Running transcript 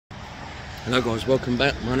Hello guys, welcome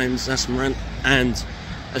back. My name is Samuel, and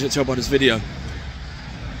as you can tell by this video,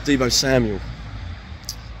 Deebo Samuel.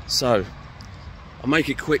 So I'll make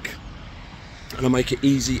it quick and I'll make it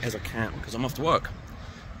easy as I can because I'm off to work.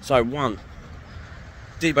 So one,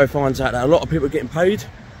 Deebo finds out that a lot of people are getting paid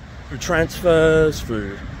through transfers,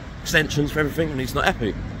 through extensions, for everything, and he's not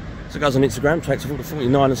happy. So he goes on Instagram, takes off all the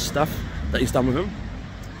 49ers stuff that he's done with him.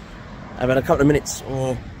 About a couple of minutes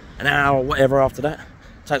or an hour or whatever after that,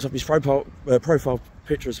 takes off his profile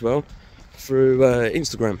picture as well through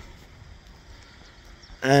Instagram,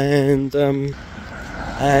 and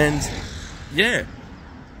yeah,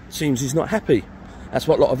 seems he's not happy. That's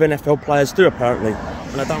what a lot of NFL players do apparently.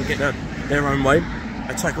 When they don't get their own way,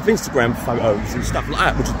 they take off Instagram photos and stuff like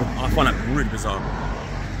that, which is, I find that really bizarre.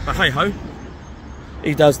 But hey ho,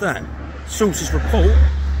 he does that. Sources report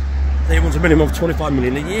that he wants a minimum of 25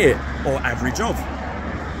 million a year, or average of.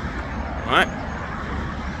 Right?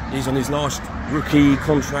 He's on his last rookie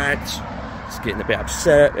contract. He's getting a bit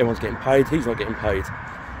upset. Everyone's getting paid. He's not getting paid.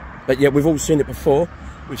 But yeah, we've all seen it before.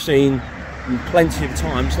 We've seen plenty of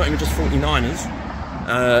times, not even just 49ers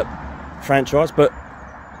franchise, but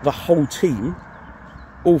the whole team,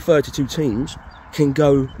 all 32 teams, can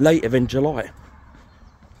go later than July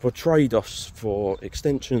for trade-offs, for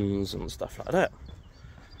extensions and stuff like that.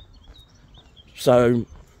 So,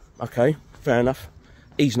 okay, fair enough.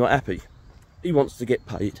 He's not happy. He wants to get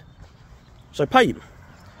paid, so pay him.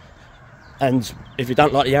 And if you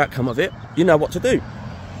don't like the outcome of it, you know what to do.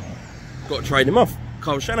 Got to trade him off.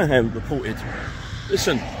 Kyle Shanahan reported,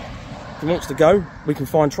 listen, if he wants to go, we can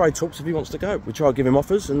find trade talks if he wants to go. We try to give him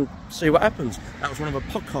offers and see what happens. That was one of the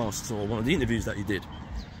podcasts or one of the interviews that he did.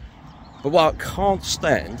 But what I can't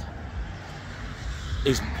stand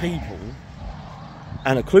is people,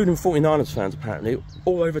 and including 49ers fans apparently,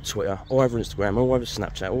 all over Twitter, all over Instagram, all over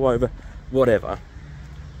Snapchat, all over whatever,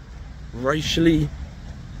 racially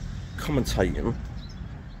commentating,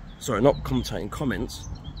 sorry, not commentating, comments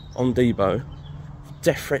on Deebo,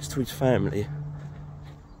 death threats to his family.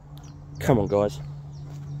 Come on guys,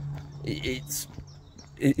 it's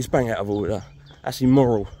bang out of order. That's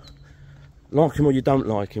immoral. Like him or you don't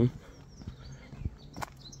like him,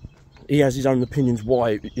 he has his own opinions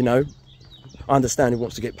why, you know. I understand he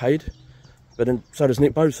wants to get paid, but then so does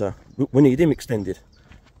Nick Bosa. We need him extended.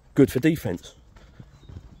 Good for defence.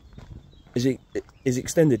 Is he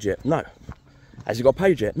extended yet? No. Has he got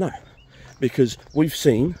paid yet? No. Because we've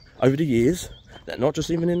seen over the years that not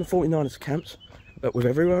just even in the 49ers camps, but with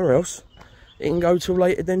everywhere else, it can go till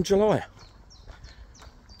later than July.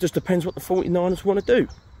 Just depends what the 49ers want to do.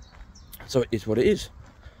 So it is what it is.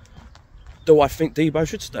 Do I think Deebo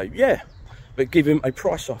should stay? Yeah. But give him a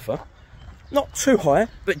price offer. Not too high,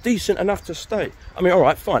 but decent enough to stay. I mean,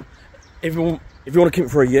 alright, fine. If you want to keep him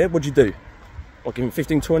for a year, what'd you do? What, give him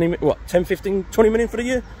 15, 20, what, 10, 15, 20 million for the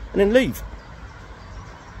year? And then leave.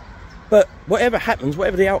 But whatever happens,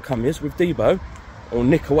 whatever the outcome is with Deebo, or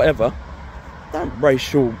Nick or whatever, don't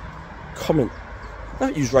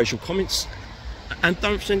use racial comments, and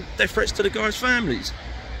don't send death threats to the guys' families.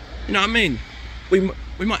 You know what I mean? We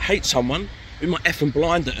might hate someone, we might F and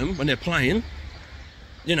blind at them when they're playing,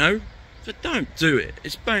 you know, but don't do it.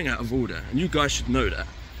 It's bang out of order, and you guys should know that.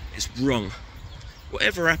 It's wrong.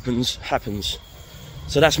 Whatever happens, happens.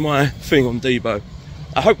 So that's my thing on Deebo.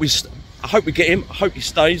 I hope we get him. I hope he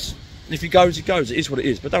stays. And if he goes, he goes. It is what it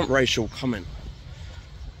is. But don't racial comment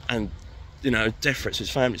and, you know, death threats to his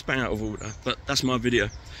family. It's bang out of order. But that's my video.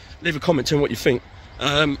 Leave a comment telling what you think.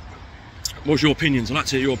 What's your opinions? I'd like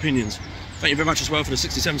to hear your opinions. Thank you very much as well for the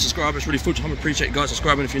 67 subscribers. Really full time. Appreciate you guys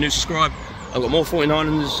subscribing. If you're new, subscribe. I've got more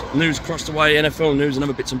 49ers news across the way, NFL news and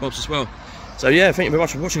other bits and bobs as well. So yeah, thank you very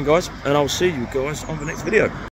much for watching guys, and I'll see you guys on the next video.